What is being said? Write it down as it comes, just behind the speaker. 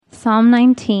Psalm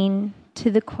 19,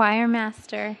 to the choir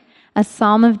master, a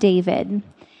psalm of David.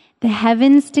 The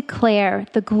heavens declare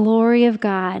the glory of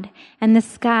God, and the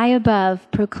sky above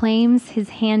proclaims his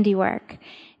handiwork.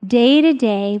 Day to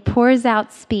day pours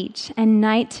out speech, and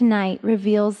night to night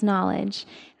reveals knowledge.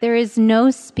 There is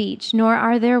no speech, nor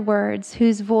are there words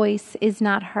whose voice is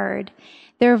not heard.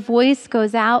 Their voice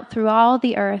goes out through all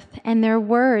the earth, and their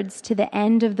words to the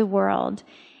end of the world.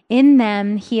 In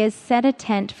them he has set a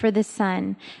tent for the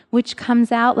sun, which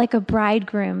comes out like a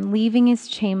bridegroom leaving his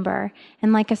chamber,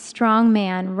 and like a strong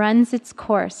man runs its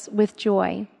course with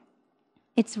joy.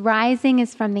 Its rising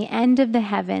is from the end of the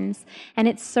heavens, and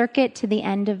its circuit to the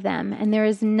end of them, and there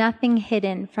is nothing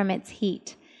hidden from its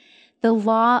heat. The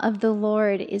law of the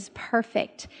Lord is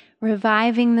perfect,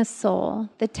 reviving the soul.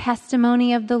 The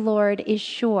testimony of the Lord is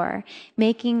sure,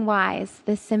 making wise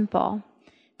the simple.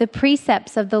 The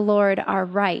precepts of the Lord are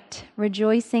right,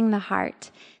 rejoicing the heart.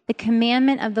 The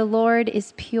commandment of the Lord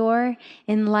is pure,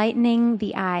 enlightening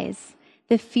the eyes.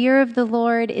 The fear of the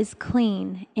Lord is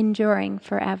clean, enduring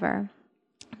forever.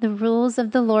 The rules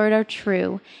of the Lord are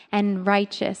true and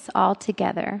righteous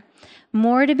altogether.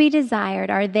 More to be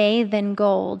desired are they than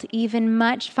gold, even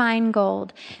much fine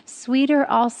gold, sweeter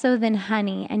also than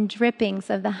honey and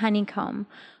drippings of the honeycomb.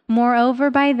 Moreover,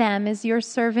 by them is your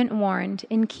servant warned.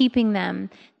 In keeping them,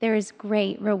 there is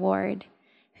great reward.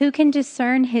 Who can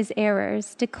discern his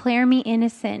errors? Declare me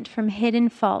innocent from hidden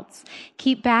faults.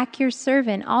 Keep back your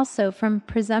servant also from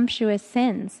presumptuous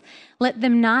sins. Let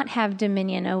them not have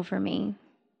dominion over me.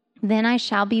 Then I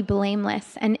shall be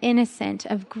blameless and innocent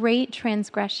of great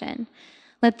transgression.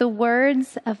 Let the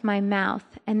words of my mouth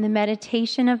and the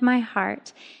meditation of my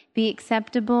heart be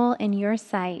acceptable in your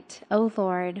sight, O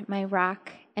Lord, my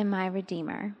rock and my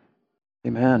Redeemer.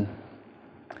 Amen.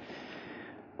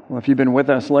 Well, if you've been with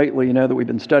us lately, you know that we've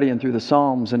been studying through the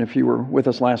Psalms, and if you were with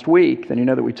us last week, then you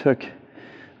know that we took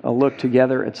a look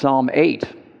together at Psalm 8.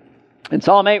 And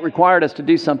Psalm 8 required us to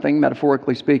do something,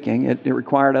 metaphorically speaking. It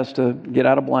required us to get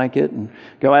out a blanket and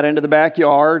go out into the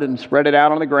backyard and spread it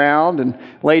out on the ground and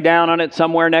lay down on it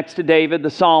somewhere next to David,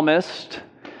 the psalmist,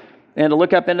 and to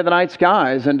look up into the night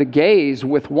skies and to gaze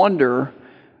with wonder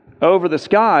over the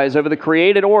skies, over the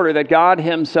created order that God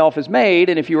Himself has made.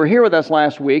 And if you were here with us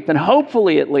last week, then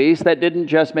hopefully at least that didn't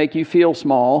just make you feel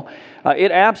small.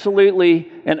 It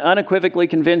absolutely and unequivocally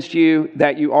convinced you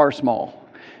that you are small.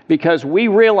 Because we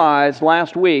realized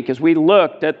last week, as we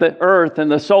looked at the Earth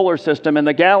and the solar system and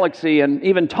the galaxy and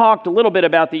even talked a little bit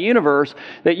about the universe,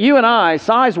 that you and I,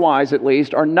 size-wise at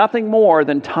least, are nothing more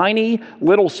than tiny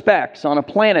little specks on a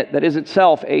planet that is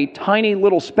itself a tiny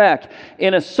little speck,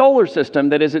 in a solar system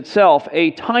that is itself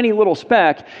a tiny little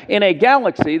speck, in a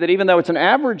galaxy that, even though it's an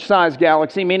average-sized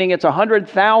galaxy, meaning it's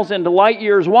 100,000 light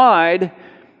years wide,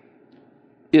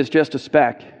 is just a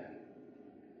speck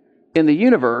in the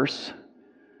universe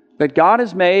that God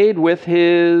has made with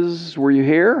His, were you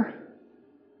here?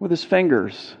 With His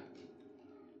fingers.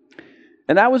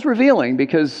 And that was revealing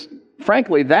because,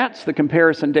 frankly, that's the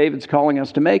comparison David's calling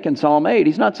us to make in Psalm 8.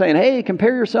 He's not saying, hey,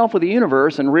 compare yourself with the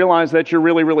universe and realize that you're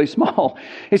really, really small.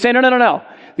 He's saying, no.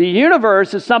 The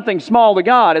universe is something small to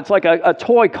God. It's like a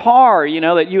toy car,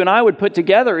 that you and I would put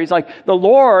together. He's like, the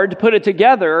Lord put it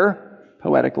together,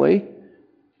 poetically,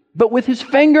 but with His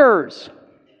fingers.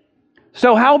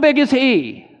 So how big is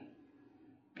He?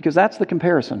 Because that's the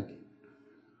comparison.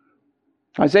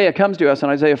 Isaiah comes to us in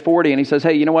Isaiah 40 and he says,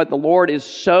 hey, you know what? The Lord is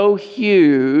so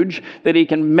huge that He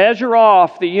can measure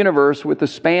off the universe with the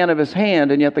span of His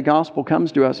hand. And yet the gospel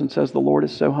comes to us and says the Lord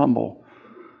is so humble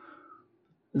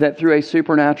that through a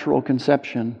supernatural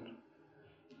conception,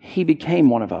 He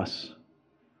became one of us.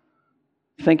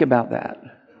 Think about that.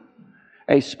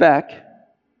 A speck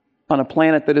on a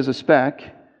planet that is a speck,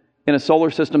 in a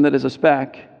solar system that is a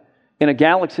speck, in a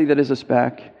galaxy that is a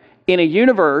speck, in a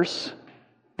universe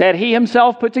that He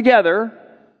Himself put together,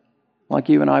 like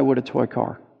you and I would a toy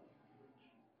car.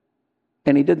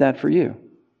 And He did that for you.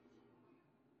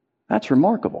 That's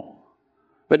remarkable.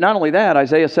 But not only that,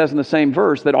 Isaiah says in the same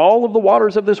verse that all of the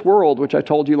waters of this world, which I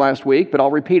told you last week, but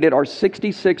I'll repeat it, are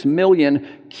 66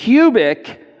 million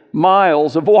cubic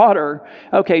miles of water.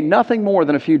 Okay, nothing more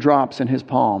than a few drops in His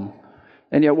palm.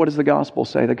 And yet, what does the gospel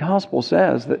say? The gospel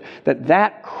says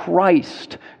that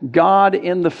Christ, God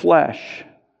in the flesh,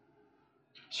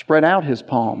 spread out His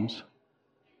palms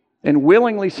and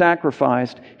willingly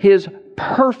sacrificed His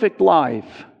perfect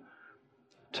life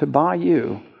to buy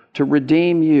you, to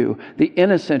redeem you, the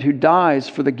innocent who dies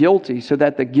for the guilty, so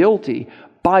that the guilty,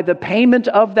 by the payment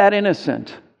of that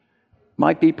innocent,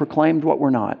 might be proclaimed what we're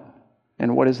not.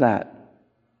 And what is that?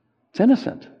 It's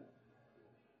innocent.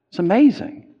 It's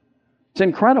amazing. It's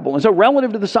incredible. And so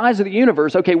relative to the size of the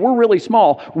universe, okay, we're really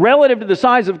small. Relative to the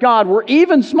size of God, we're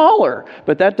even smaller.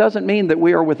 But that doesn't mean that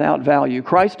we are without value.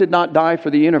 Christ did not die for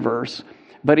the universe,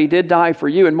 but He did die for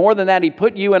you. And more than that, He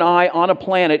put you and I on a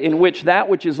planet in which that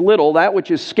which is little, that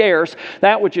which is scarce,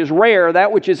 that which is rare,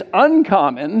 that which is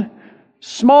uncommon,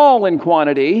 small in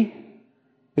quantity,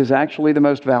 is actually the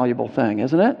most valuable thing,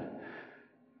 isn't it?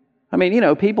 I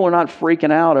mean, people are not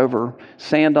freaking out over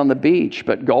sand on the beach,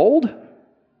 but gold?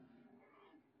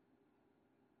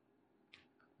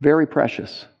 Very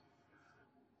precious.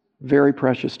 Very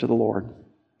precious to the Lord.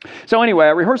 So anyway,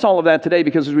 I rehearse all of that today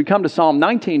because as we come to Psalm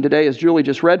 19 today, as Julie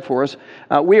just read for us,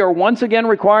 we are once again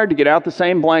required to get out the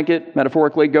same blanket,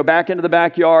 metaphorically, go back into the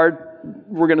backyard.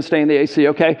 We're going to stay in the AC,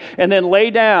 okay? And then lay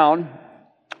down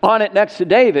on it next to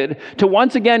David to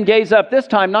once again gaze up, this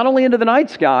time not only into the night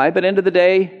sky, but into the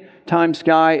daytime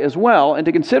sky as well, and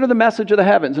to consider the message of the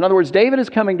heavens. In other words, David is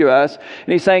coming to us,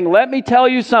 and he's saying, let me tell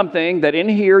you something that in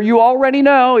here you already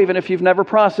know, even if you've never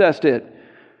processed it.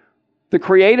 The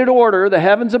created order, the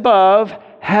heavens above,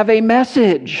 have a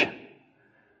message,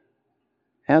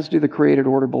 as do the created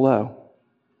order below.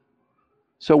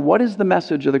 So what is the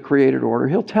message of the created order?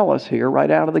 He'll tell us here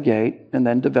right out of the gate and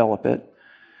then develop it.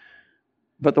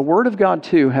 But the Word of God,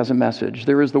 too, has a message.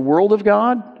 There is the world of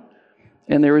God,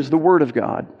 and there is the Word of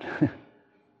God.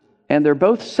 And they're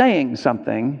both saying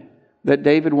something that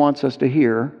David wants us to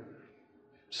hear.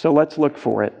 So let's look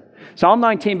for it. Psalm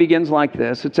 19 begins like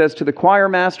this. It says, to the choir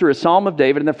master, a psalm of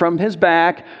David, and then from his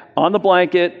back, on the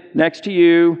blanket, next to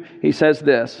you, he says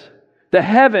this. The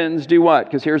heavens do what?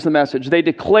 Because here's the message. They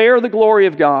declare the glory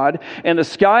of God, and the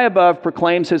sky above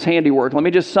proclaims His handiwork. Let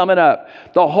me just sum it up.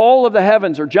 The whole of the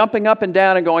heavens are jumping up and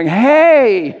down and going,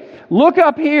 hey, look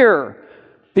up here.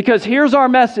 Because here's our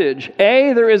message.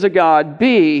 A, there is a God.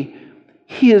 B,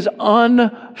 He is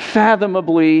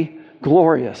unfathomably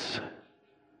glorious.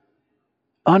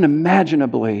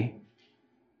 Unimaginably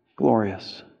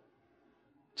glorious.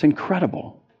 It's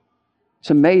incredible. It's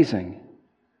amazing.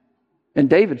 And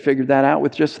David figured that out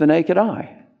with just the naked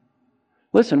eye.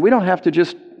 Listen, we don't have to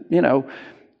just,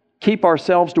 keep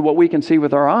ourselves to what we can see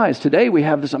with our eyes. Today we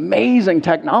have this amazing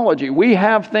technology. We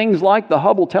have things like the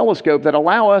Hubble telescope that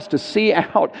allow us to see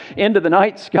out into the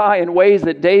night sky in ways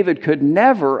that David could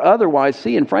never otherwise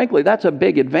see. And frankly, that's a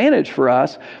big advantage for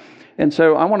us. And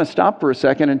so I want to stop for a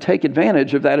second and take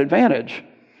advantage of that advantage.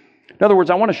 In other words,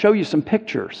 I want to show you some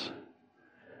pictures.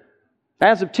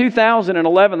 As of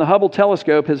 2011, the Hubble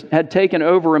telescope had taken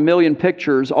over 1 million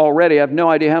pictures already. I have no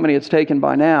idea how many it's taken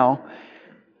by now.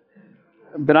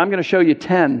 But I'm going to show you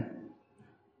 10.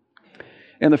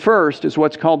 And the first is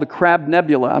what's called the Crab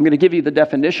Nebula. I'm going to give you the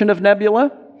definition of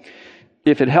nebula.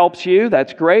 If it helps you,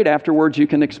 that's great. Afterwards, you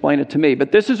can explain it to me.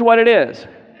 But this is what it is.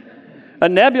 A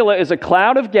nebula is a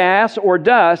cloud of gas or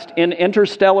dust in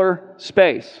interstellar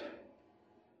space.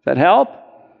 Does that help?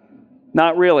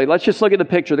 Not really. Let's just look at the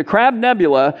picture. The Crab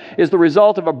Nebula is the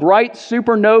result of a bright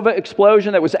supernova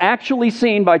explosion that was actually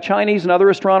seen by Chinese and other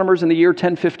astronomers in the year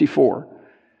 1054.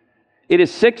 It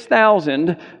is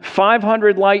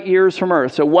 6,500 light years from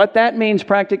Earth. So what that means,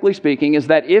 practically speaking, is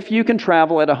that if you can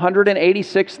travel at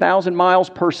 186,000 miles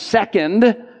per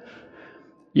second,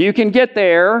 you can get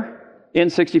there in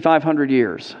 6,500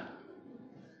 years.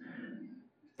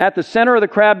 At the center of the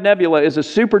Crab Nebula is a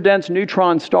super-dense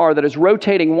neutron star that is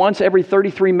rotating once every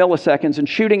 33 milliseconds and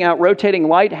shooting out rotating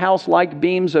lighthouse-like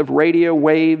beams of radio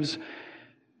waves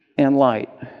and light.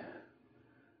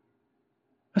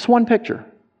 That's one picture.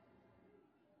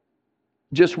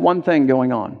 Just one thing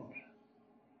going on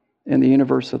in the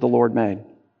universe that the Lord made.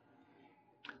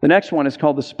 The next one is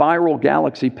called the Spiral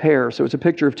Galaxy Pair. So it's a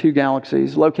picture of two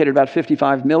galaxies located about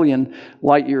 55 million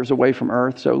light years away from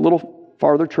Earth, so a little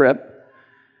farther trip.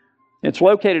 It's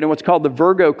located in what's called the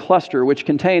Virgo cluster, which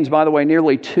contains, by the way,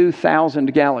 nearly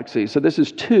 2,000 galaxies. So this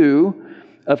is 2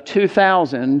 of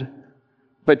 2,000,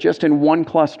 but just in one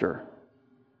cluster.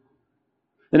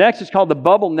 The next is called the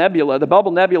Bubble Nebula. The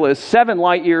Bubble Nebula is 7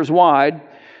 light years wide,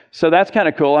 so that's kind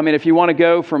of cool. I mean, if you want to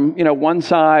go from one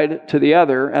side to the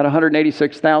other at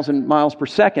 186,000 miles per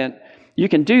second, you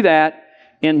can do that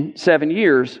in 7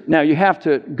 years. Now, you have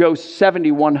to go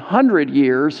 7,100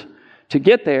 years to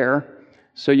get there.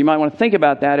 So you might want to think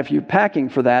about that if you're packing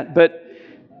for that.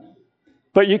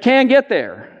 But you can get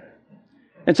there.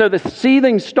 And so the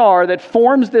seething star that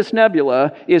forms this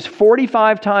nebula is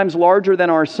 45 times larger than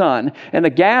our sun. And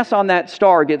the gas on that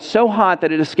star gets so hot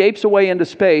that it escapes away into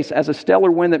space as a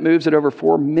stellar wind that moves at over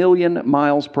 4 million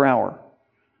miles per hour.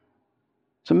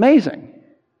 It's amazing.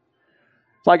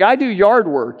 It's like I do yard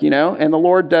work, and the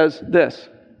Lord does this.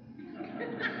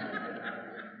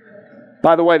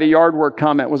 By the way, the yard work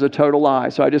comment was a total lie,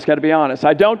 so I just got to be honest.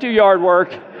 I don't do yard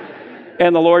work,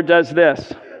 and the Lord does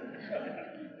this.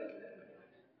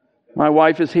 My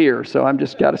wife is here, so I'm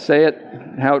just got to say it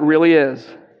how it really is.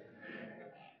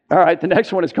 All right, the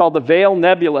next one is called the Veil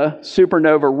Nebula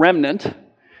Supernova Remnant.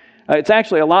 It's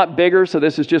actually a lot bigger, so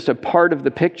this is just a part of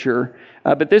the picture.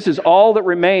 But this is all that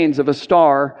remains of a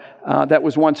star that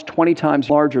was once 20 times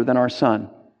larger than our sun.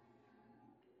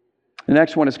 The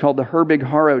next one is called the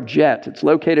Herbig-Haro Jet. It's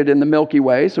located in the Milky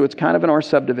Way, so it's kind of in our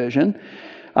subdivision.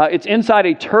 It's inside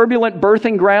a turbulent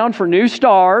birthing ground for new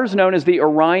stars known as the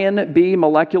Orion B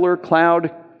Molecular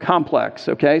Cloud Complex.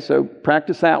 Okay, so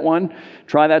practice that one.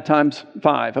 Try that times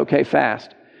 5. Okay,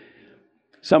 fast.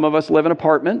 Some of us live in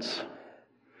apartments.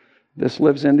 This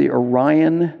lives in the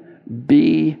Orion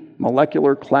B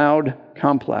Molecular Cloud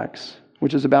Complex,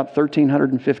 which is about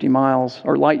 1,350 miles,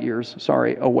 or light years,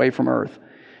 away from Earth.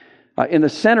 In the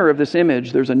center of this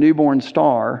image, there's a newborn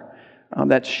star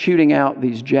that's shooting out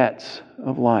these jets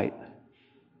of light.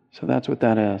 So that's what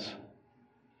that is.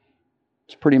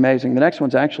 It's pretty amazing. The next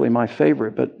one's actually my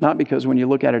favorite, but not because when you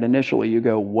look at it initially you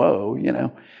go,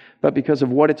 whoa, but because of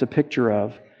what it's a picture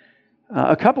of.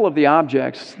 A couple of the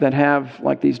objects that have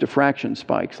like these diffraction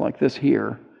spikes, like this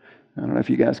here, I don't know if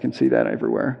you guys can see that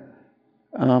everywhere.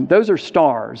 Those are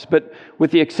stars, but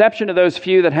with the exception of those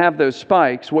few that have those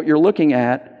spikes, what you're looking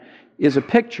at is a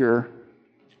picture.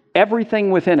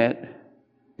 Everything within it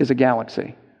is a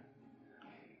galaxy.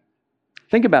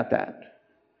 Think about that.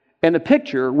 And the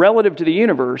picture, relative to the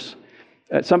universe,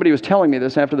 somebody was telling me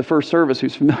this after the first service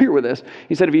who's familiar with this.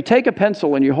 He said, if you take a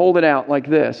pencil and you hold it out like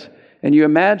this, and you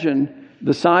imagine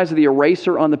the size of the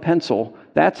eraser on the pencil,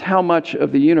 that's how much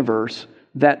of the universe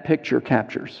that picture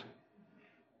captures.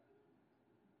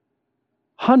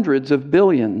 Hundreds of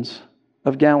billions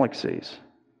of galaxies.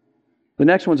 The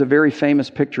next one's a very famous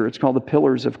picture. It's called the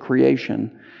Pillars of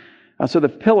Creation. So the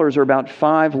pillars are about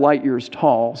 5 light years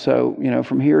tall. So,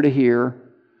 from here to here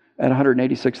at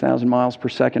 186,000 miles per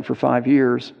second for 5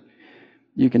 years,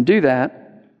 you can do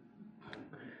that.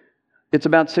 It's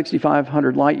about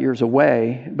 6,500 light years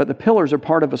away, but the pillars are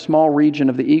part of a small region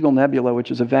of the Eagle Nebula,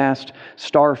 which is a vast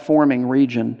star-forming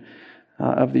region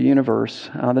of the universe.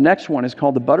 The next one is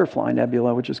called the Butterfly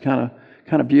Nebula, which is kind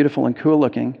of beautiful and cool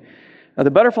looking. The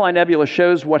Butterfly Nebula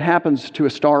shows what happens to a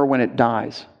star when it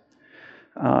dies.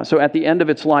 So at the end of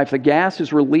its life, the gas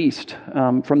is released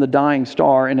from the dying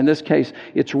star, and in this case,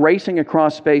 it's racing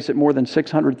across space at more than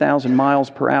 600,000 miles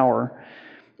per hour,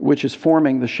 which is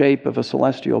forming the shape of a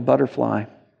celestial butterfly.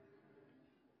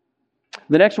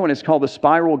 The next one is called the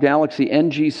Spiral Galaxy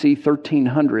NGC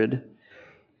 1300.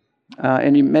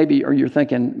 And you're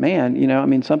thinking,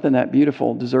 man, something that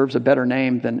beautiful deserves a better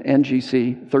name than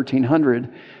NGC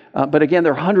 1300. But again,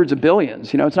 there are hundreds of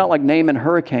billions. It's not like naming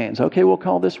hurricanes. Okay, we'll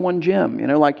call this one Jim.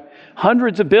 Like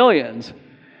hundreds of billions.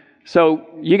 So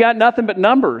you got nothing but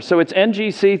numbers. So it's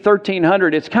NGC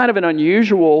 1300. It's kind of an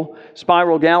unusual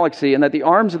spiral galaxy in that the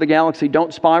arms of the galaxy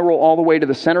don't spiral all the way to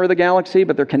the center of the galaxy,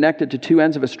 but they're connected to 2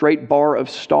 ends of a straight bar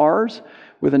of stars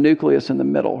with a nucleus in the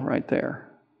middle right there,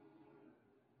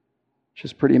 which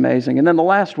is pretty amazing. And then the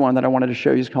last one that I wanted to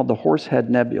show you is called the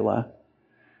Horsehead Nebula.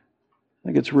 I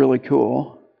think it's really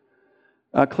cool.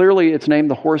 Clearly, it's named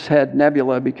the Horsehead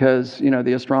Nebula because,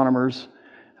 the astronomers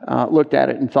looked at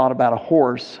it and thought about a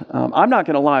horse. I'm not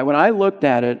going to lie. When I looked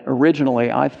at it originally,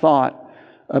 I thought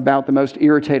about the most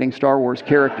irritating Star Wars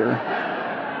character.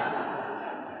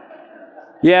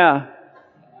 Yeah.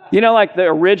 Like the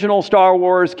original Star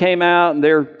Wars came out and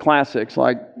they're classics.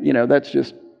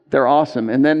 They're awesome.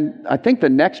 And then I think the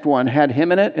next one had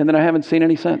him in it, and then I haven't seen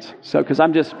any since. So, because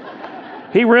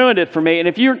he ruined it for me. And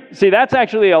if you see, that's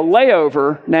actually a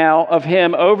layover now of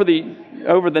him over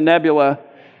the nebula,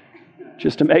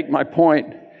 just to make my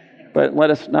point. But let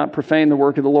us not profane the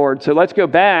work of the Lord. So let's go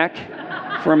back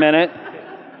for a minute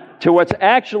to what's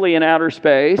actually in outer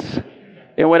space,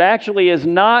 and what actually is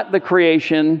not the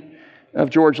creation of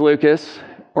George Lucas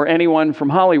or anyone from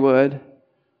Hollywood.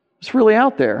 It's really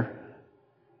out there.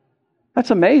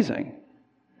 That's amazing.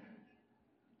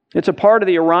 It's a part of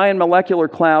the Orion Molecular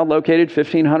Cloud located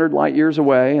 1,500 light years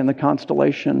away in the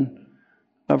constellation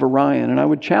of Orion. And I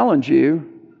would challenge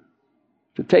you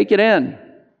to take it in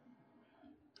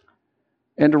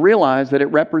and to realize that it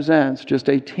represents just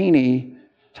a teeny,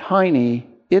 tiny,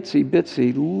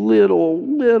 itsy-bitsy,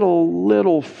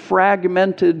 little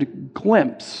fragmented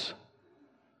glimpse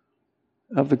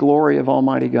of the glory of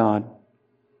Almighty God,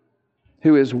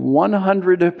 who is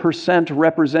 100%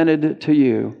 represented to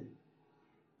you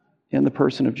in the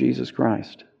person of Jesus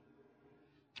Christ.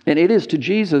 And it is to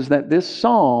Jesus that this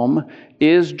psalm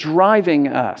is driving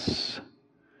us.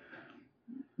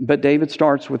 But David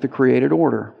starts with the created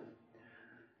order.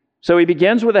 So he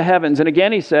begins with the heavens, and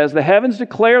again he says, the heavens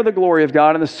declare the glory of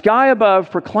God, and the sky above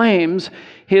proclaims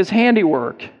His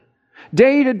handiwork.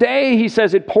 Day to day, he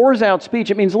says, it pours out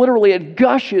speech. It means literally it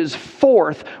gushes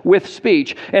forth with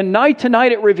speech. And night to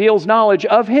night it reveals knowledge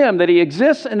of Him, that He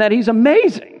exists and that He's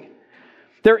amazing.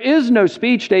 There is no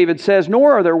speech, David says,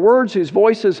 nor are there words whose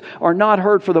voices are not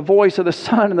heard, for the voice of the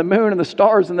sun and the moon and the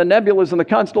stars and the nebulas and the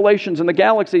constellations and the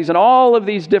galaxies and all of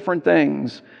these different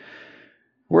things.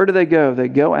 Where do they go? They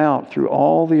go out through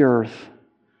all the earth,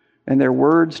 and their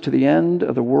words to the end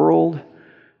of the world,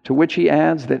 to which he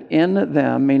adds that in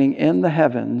them, meaning in the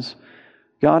heavens,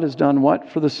 God has done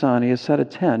what for the sun? He has set a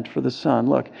tent for the sun.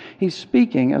 Look, he's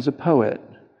speaking as a poet.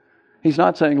 He's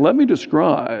not saying, let me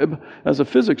describe as a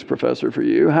physics professor for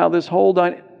you how this whole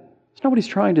It's not what he's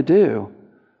trying to do.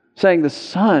 Saying the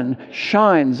sun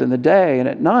shines in the day and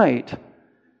at night,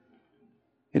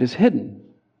 it is hidden.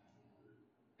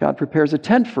 God prepares a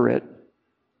tent for it.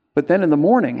 But then in the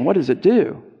morning, what does it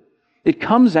do? It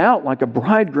comes out like a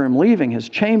bridegroom leaving his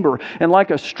chamber, and like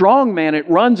a strong man, it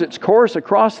runs its course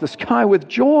across the sky with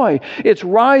joy. Its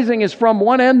rising is from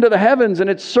one end of the heavens, and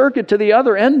its circuit to the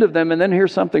other end of them. And then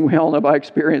here's something we all know by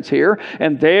experience here,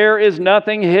 and there is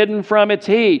nothing hidden from its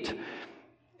heat.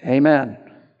 Amen.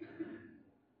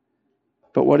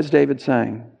 But what is David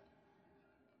saying?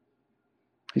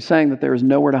 He's saying that there is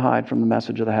nowhere to hide from the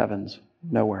message of the heavens.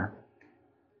 Nowhere.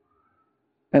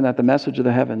 And that the message of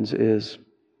the heavens is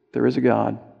there is a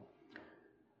God,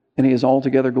 and He is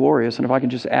altogether glorious. And if I can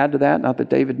just add to that, not that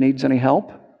David needs any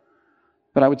help,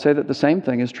 but I would say that the same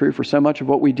thing is true for so much of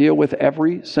what we deal with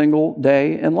every single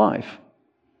day in life.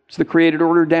 It's the created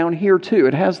order down here too.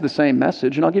 It has the same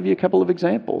message, and I'll give you a couple of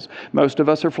examples. Most of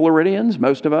us are Floridians.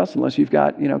 Most of us, unless you've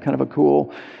got, kind of a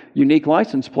cool, unique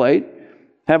license plate,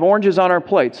 have oranges on our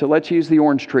plate. So let's use the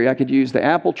orange tree. I could use the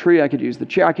apple tree. I could use the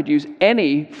cherry. I could use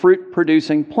any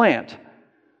fruit-producing plant.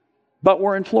 But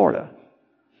we're in Florida.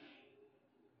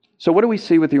 So what do we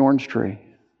see with the orange tree?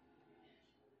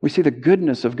 We see the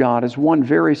goodness of God as one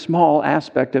very small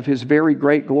aspect of His very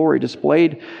great glory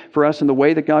displayed for us in the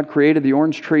way that God created the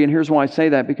orange tree. And here's why I say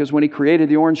that, because when He created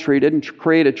the orange tree, He didn't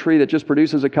create a tree that just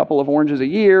produces a couple of oranges a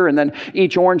year, and then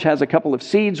each orange has a couple of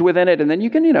seeds within it, and then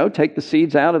you can, take the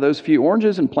seeds out of those few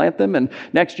oranges and plant them, and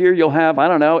next year you'll have,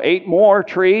 8 more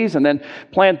trees, and then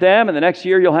plant them, and the next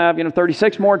year you'll have,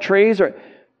 36 more trees.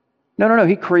 No.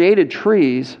 He created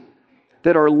trees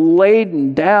that are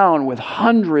laden down with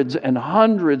hundreds and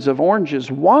hundreds of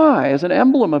oranges. Why? As an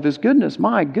emblem of His goodness.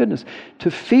 My goodness. To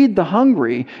feed the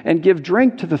hungry and give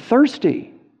drink to the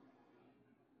thirsty.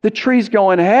 The tree's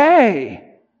going,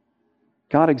 hey,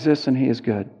 God exists and He is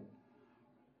good.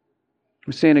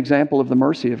 We see an example of the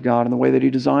mercy of God in the way that He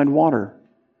designed water.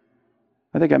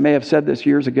 I think I may have said this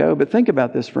years ago, but think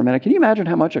about this for a minute. Can you imagine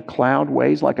how much a cloud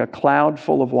weighs, like a cloud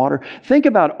full of water? Think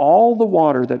about all the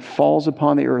water that falls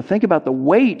upon the earth. Think about the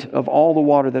weight of all the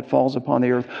water that falls upon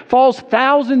the earth. Falls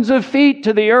thousands of feet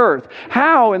to the earth.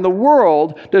 How in the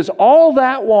world does all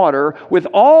that water, with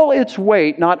all its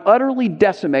weight, not utterly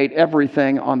decimate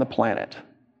everything on the planet?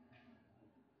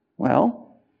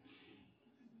 Well,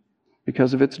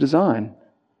 because of its design.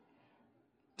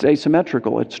 It's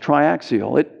asymmetrical. It's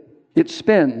triaxial. It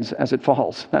spins as it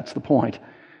falls. That's the point.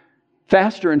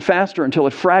 Faster and faster until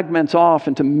it fragments off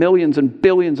into millions and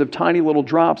billions of tiny little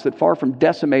drops that, far from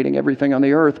decimating everything on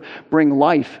the earth, bring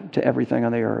life to everything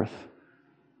on the earth.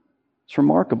 It's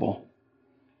remarkable.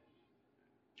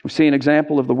 We see an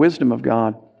example of the wisdom of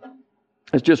God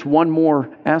as just one more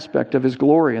aspect of His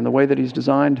glory in the way that He's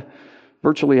designed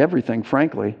virtually everything,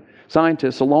 frankly.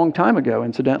 Scientists a long time ago,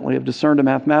 incidentally, have discerned a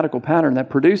mathematical pattern that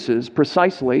produces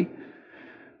precisely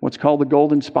what's called the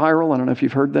golden spiral. I don't know if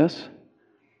you've heard this,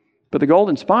 but the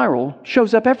golden spiral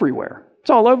shows up everywhere. It's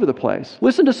all over the place.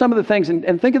 Listen to some of the things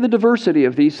and think of the diversity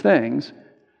of these things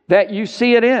that you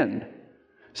see it in.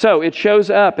 So it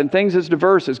shows up in things as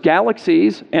diverse as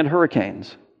galaxies and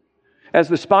hurricanes, as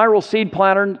the spiral seed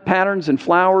patterns and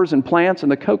flowers and plants in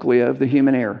the cochlea of the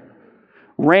human ear,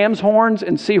 ram's horns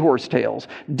and seahorse tails,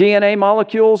 DNA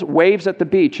molecules, waves at the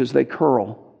beach as they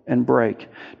curl and break,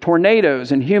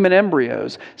 tornadoes and human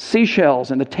embryos,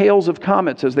 seashells and the tails of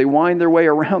comets as they wind their way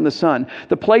around the sun,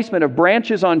 the placement of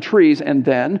branches on trees and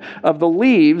then of the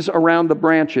leaves around the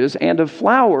branches and of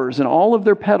flowers and all of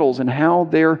their petals and how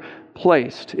they're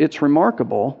placed. It's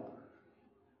remarkable.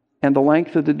 And the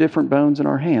length of the different bones in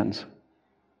our hands.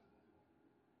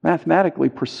 Mathematically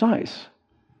precise.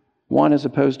 One as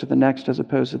opposed to the next, as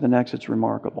opposed to the next. It's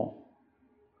remarkable.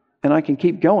 And I can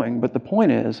keep going, but the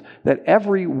point is that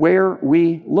everywhere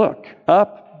we look,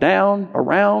 up, down,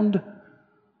 around,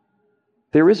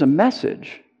 there is a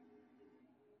message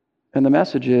And the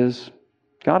message is,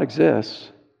 God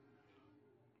exists.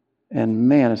 And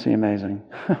man, is He amazing.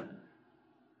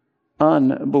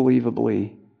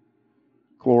 Unbelievably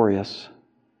glorious.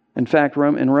 In fact,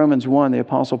 in Romans 1, the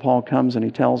Apostle Paul comes and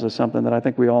he tells us something that I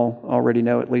think we all already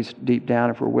know, at least deep down,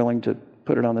 if we're willing to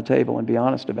put it on the table and be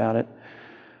honest about it.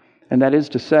 And that is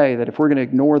to say that if we're going to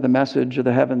ignore the message of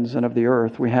the heavens and of the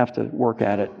earth, we have to work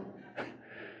at it.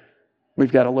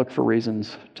 We've got to look for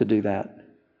reasons to do that.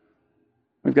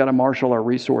 We've got to marshal our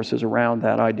resources around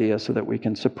that idea so that we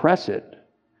can suppress it.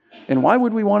 And why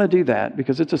would we want to do that?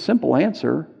 Because it's a simple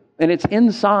answer, and it's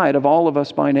inside of all of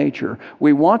us by nature.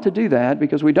 We want to do that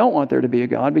because we don't want there to be a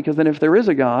God, because then if there is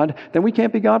a God, then we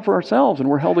can't be God for ourselves, and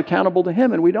we're held accountable to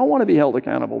Him, and we don't want to be held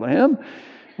accountable to Him.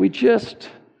 We just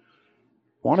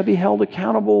want to be held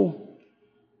accountable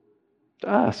to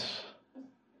us.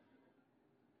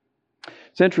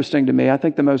 It's interesting to me. I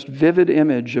think the most vivid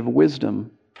image of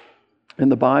wisdom in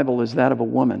the Bible is that of a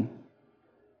woman.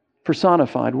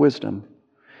 Personified wisdom.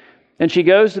 And she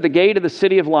goes to the gate of the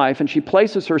city of life, and she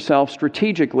places herself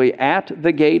strategically at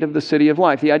the gate of the city of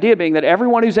life. The idea being that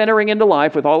everyone who's entering into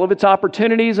life with all of its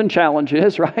opportunities and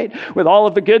challenges, right? With all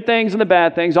of the good things and the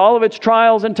bad things, all of its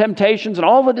trials and temptations, and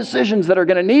all the decisions that are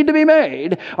going to need to be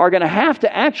made, are going to have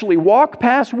to actually walk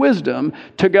past wisdom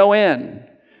to go in.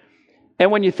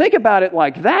 And when you think about it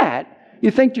like that,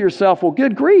 you think to yourself, well,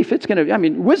 good grief,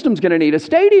 wisdom's going to need a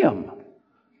stadium.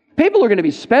 People are going to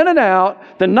be spending out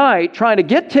the night trying to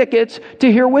get tickets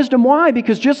to hear wisdom. Why?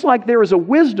 Because just like there is a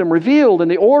wisdom revealed in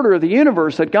the order of the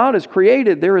universe that God has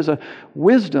created, there is a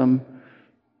wisdom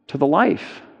to the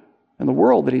life and the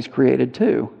world that He's created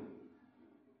too.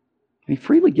 And He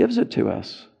freely gives it to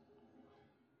us.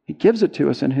 He gives it to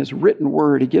us in His written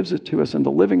word. He gives it to us in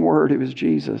the living word who is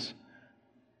Jesus.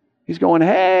 He's going,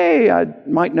 hey, I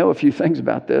might know a few things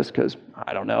about this because,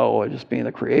 I don't know, just being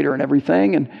the creator and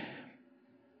everything. And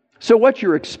so what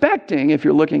you're expecting, if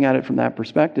you're looking at it from that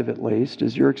perspective at least,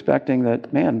 is you're expecting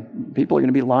that, man, people are going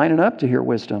to be lining up to hear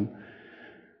wisdom.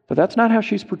 But that's not how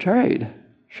she's portrayed.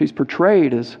 She's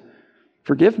portrayed as,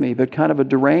 forgive me, but kind of a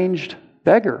deranged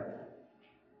beggar.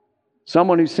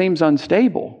 Someone who seems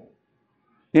unstable.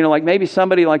 You know, like maybe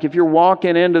somebody, like if you're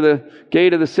walking into the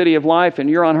gate of the city of life and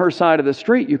you're on her side of the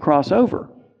street, you cross over.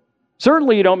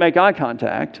 Certainly you don't make eye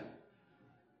contact.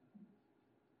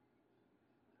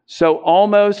 So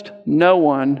almost no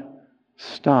one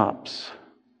stops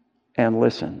and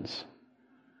listens.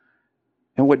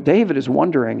 And what David is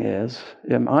wondering is,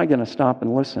 am I going to stop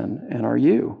and listen? And are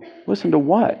you? Listen to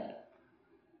what?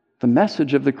 The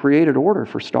message of the created order,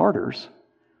 for starters.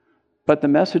 But the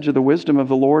message of the wisdom of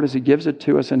the Lord as He gives it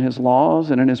to us in His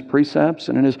laws and in His precepts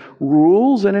and in His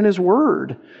rules and in His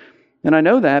word. And I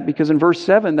know that because in verse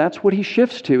 7, that's what he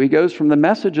shifts to. He goes from the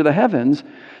message of the heavens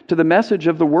to the message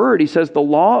of the Word. He says, the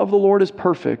law of the Lord is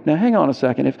perfect. Now, hang on a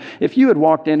second. If you had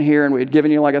walked in here and we had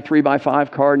given you like a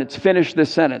 3x5 card and it's finished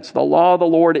this sentence, the law of the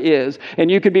Lord is,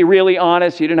 and you could be really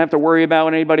honest, you didn't have to worry about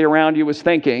what anybody around you was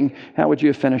thinking, how would you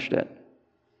have finished it?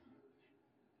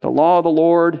 The law of the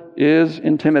Lord is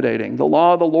intimidating. The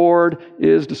law of the Lord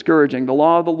is discouraging. The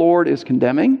law of the Lord is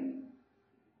condemning.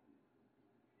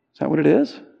 Is that what it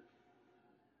is?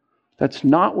 That's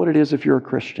not what it is if you're a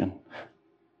Christian.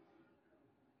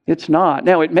 It's not.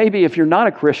 Now, it may be if you're not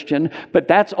a Christian, but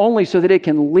that's only so that it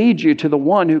can lead you to the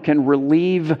one who can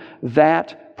relieve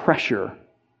that pressure,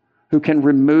 who can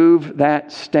remove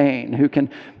that stain, who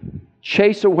can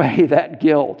chase away that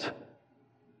guilt,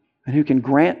 and who can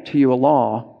grant to you a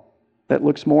law that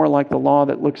looks more like the law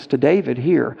that looks to David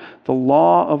here. The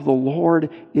law of the Lord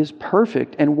is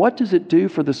perfect. And what does it do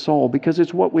for the soul? Because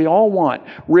it's what we all want.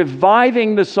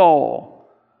 Reviving the soul.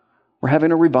 We're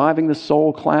having a Reviving the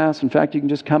Soul class. In fact, you can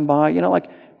just come by, like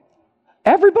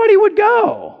everybody would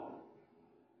go.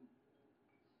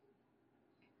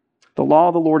 The law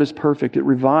of the Lord is perfect. It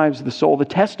revives the soul. The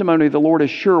testimony of the Lord is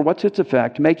sure. What's its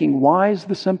effect? Making wise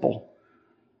the simple.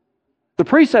 The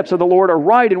precepts of the Lord are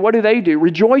right, and what do?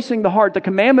 Rejoicing the heart. The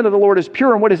commandment of the Lord is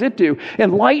pure, and what does it do?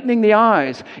 Enlightening the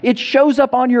eyes. It shows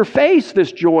up on your face,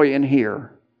 this joy in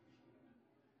here.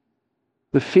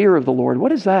 The fear of the Lord.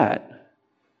 What is that?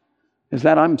 Is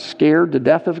that I'm scared to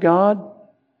death of God?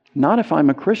 Not if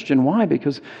I'm a Christian. Why?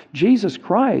 Because Jesus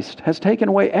Christ has taken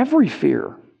away every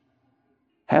fear.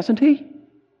 Hasn't He?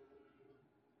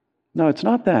 No, it's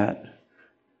not that.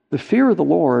 The fear of the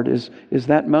Lord is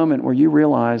that moment where you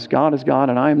realize God is God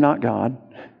and I am not God,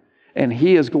 and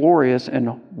He is glorious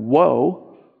and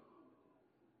woe,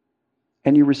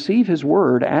 and you receive His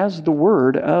word as the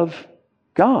word of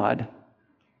God,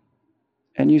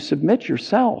 and you submit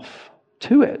yourself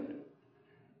to it.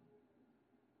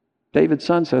 David's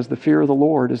son says the fear of the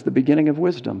Lord is the beginning of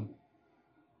wisdom.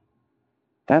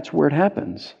 That's where it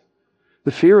happens.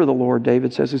 The fear of the Lord,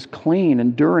 David says, is clean,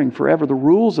 enduring forever. The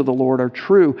rules of the Lord are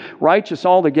true, righteous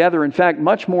altogether. In fact,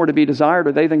 much more to be desired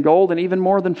are they than gold, and even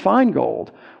more than fine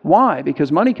gold. Why?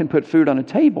 Because money can put food on a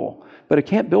table, but it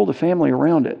can't build a family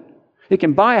around it. It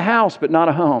can buy a house, but not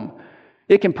a home.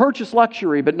 It can purchase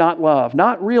luxury, but not love,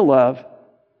 not real love.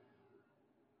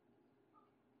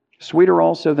 Sweeter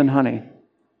also than honey.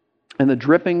 And the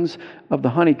drippings of the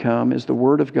honeycomb is the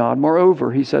word of God.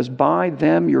 Moreover, he says, by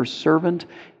them your servant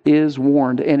is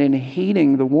warned. And in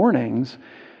heeding the warnings,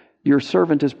 your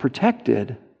servant is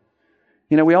protected.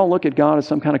 You know, we all look at God as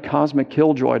some kind of cosmic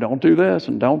killjoy. Don't do this,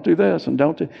 and don't do this, and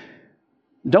don't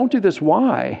do this.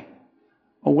 Why?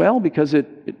 Oh, well, because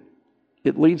it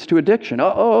leads to addiction.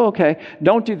 Okay.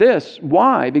 Don't do this.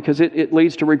 Why? Because it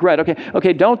leads to regret.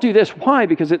 Okay. Don't do this. Why?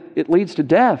 Because it leads to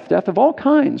death of all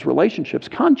kinds, relationships,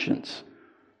 conscience,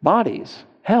 bodies,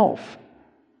 health.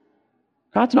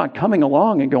 God's not coming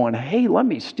along and going, hey, let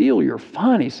me steal your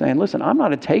fun. He's saying, listen, I'm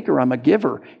not a taker, I'm a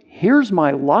giver. Here's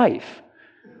my life,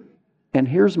 and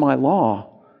here's my law,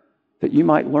 that you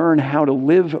might learn how to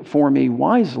live for me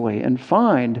wisely and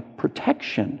find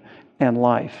protection and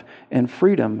life and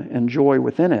freedom and joy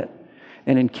within it.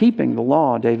 And in keeping the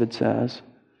law, David says,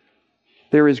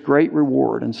 there is great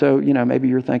reward. And so, maybe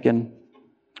you're thinking,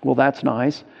 well, that's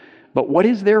nice, but what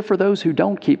is there for those who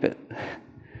don't keep it?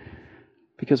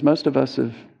 Because most of us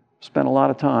have spent a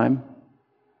lot of time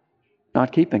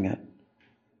not keeping it.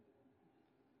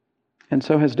 And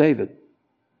so has David.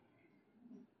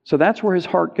 So that's where his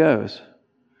heart goes.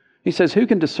 He says, who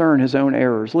can discern his own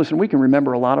errors? Listen, we can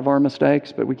remember a lot of our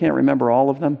mistakes, but we can't remember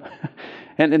all of them.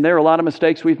 and there are a lot of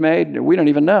mistakes we've made that we don't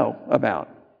even know about.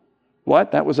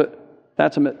 What? That was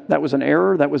an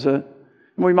error?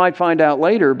 We might find out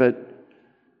later, but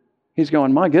he's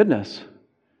going, my goodness,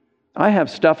 I have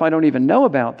stuff I don't even know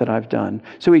about that I've done.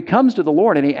 So he comes to the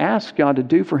Lord and he asks God to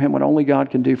do for him what only God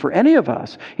can do for any of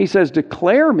us. He says,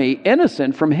 declare me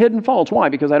innocent from hidden faults. Why?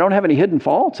 Because I don't have any hidden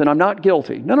faults and I'm not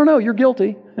guilty. No, you're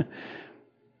guilty.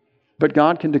 But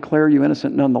God can declare you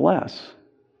innocent nonetheless.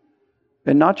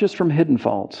 And not just from hidden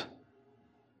faults.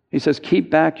 He says,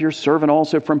 keep back your servant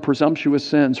also from presumptuous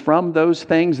sins, from those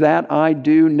things that I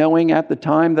do, knowing at the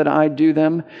time that I do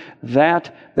them,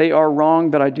 that they are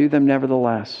wrong, but I do them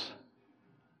nevertheless.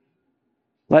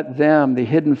 Let them, the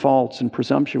hidden faults and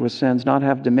presumptuous sins, not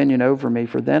have dominion over me,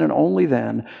 for then and only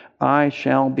then I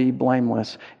shall be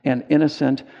blameless and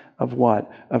innocent of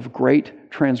what? Of great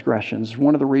transgressions.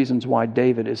 One of the reasons why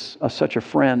David is such a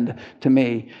friend to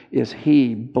me is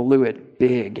he blew it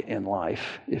big in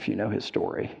life, if you know his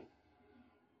story.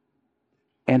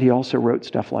 And he also wrote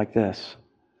stuff like this.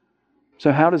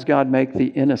 So how does God make the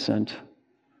innocent,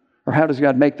 or how does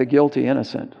God make the guilty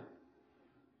innocent?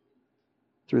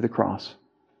 Through the cross.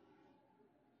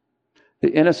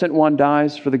 The innocent one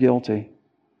dies for the guilty,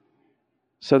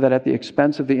 so that at the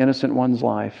expense of the innocent one's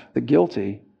life, the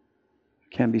guilty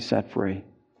can be set free.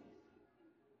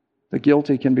 The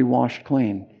guilty can be washed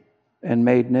clean and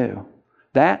made new.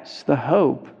 That's the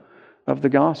hope of the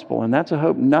gospel, and that's a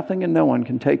hope nothing and no one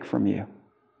can take from you.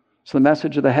 It's the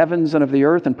message of the heavens and of the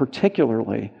earth, and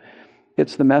particularly,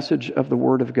 it's the message of the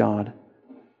Word of God.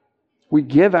 We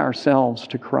give ourselves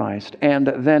to Christ, and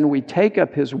then we take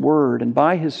up His Word, and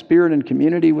by His Spirit in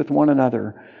community with one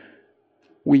another,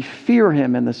 we fear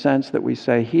Him in the sense that we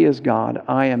say, He is God,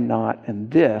 I am not,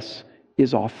 and this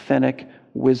is authentic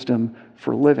wisdom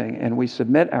for living. And we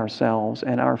submit ourselves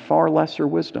and our far lesser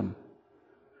wisdom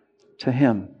to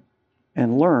Him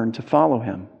and learn to follow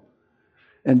Him.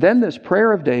 And then this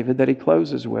prayer of David that he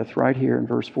closes with right here in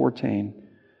verse 14,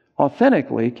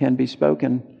 authentically can be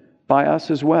spoken by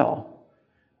us as well.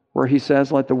 Where he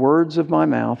says, let the words of my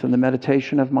mouth and the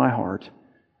meditation of my heart,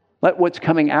 let what's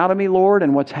coming out of me, Lord,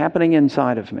 and what's happening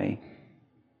inside of me,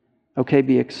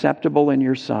 be acceptable in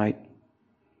your sight.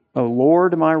 O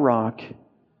Lord, my rock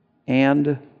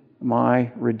and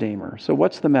my Redeemer. So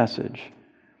what's the message?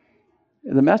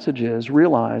 The message is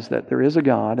realize that there is a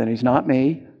God, and He's not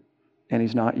me, and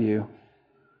He's not you.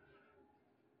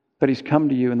 But He's come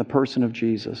to you in the person of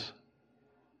Jesus.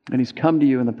 And He's come to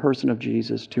you in the person of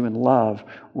Jesus to, in love,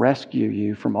 rescue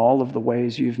you from all of the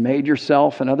ways you've made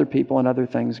yourself and other people and other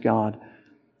things God,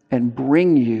 and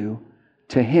bring you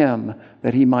to Him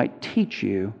that He might teach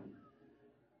you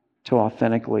to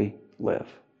authentically live.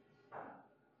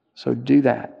 So do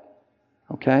that.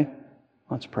 Okay?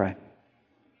 Let's pray.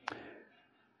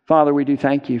 Father, we do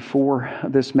thank You for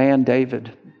this man,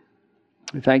 David.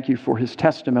 We thank You for his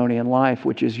testimony in life,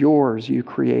 which is Yours. You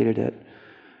created it.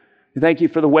 We thank You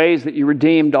for the ways that You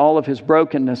redeemed all of his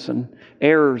brokenness and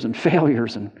errors and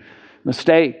failures and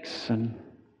mistakes. And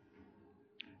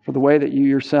for the way that you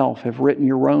yourself have written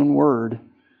your own word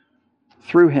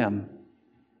through him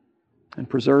and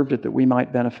preserved it that we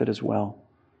might benefit as well.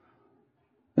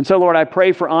 And so, Lord, I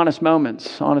pray for honest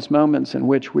moments in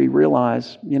which we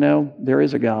realize, there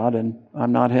is a God and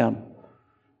I'm not him.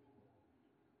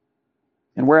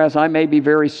 And whereas I may be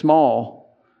very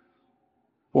small,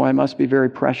 boy, I must be very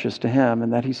precious to him,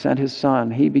 and that he sent his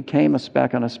son. He became a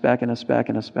speck on a speck and a speck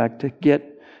and a speck to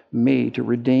get me, to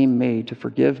redeem me, to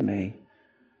forgive me.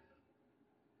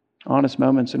 Honest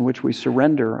moments in which we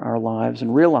surrender our lives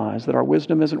and realize that our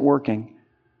wisdom isn't working,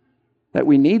 that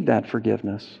we need that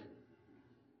forgiveness.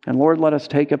 And Lord, let us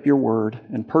take up your word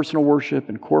in personal worship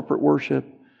and corporate worship,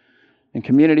 in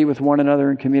community with one another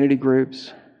in community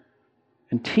groups,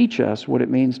 and teach us what it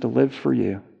means to live for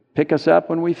you. Pick us up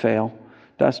when we fail,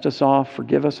 dust us off,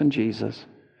 forgive us in Jesus.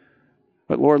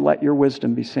 But Lord, let your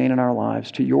wisdom be seen in our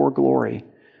lives to your glory,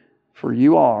 for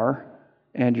you are,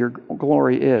 and your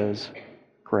glory is,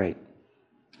 great.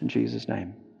 In Jesus'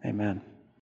 name, amen.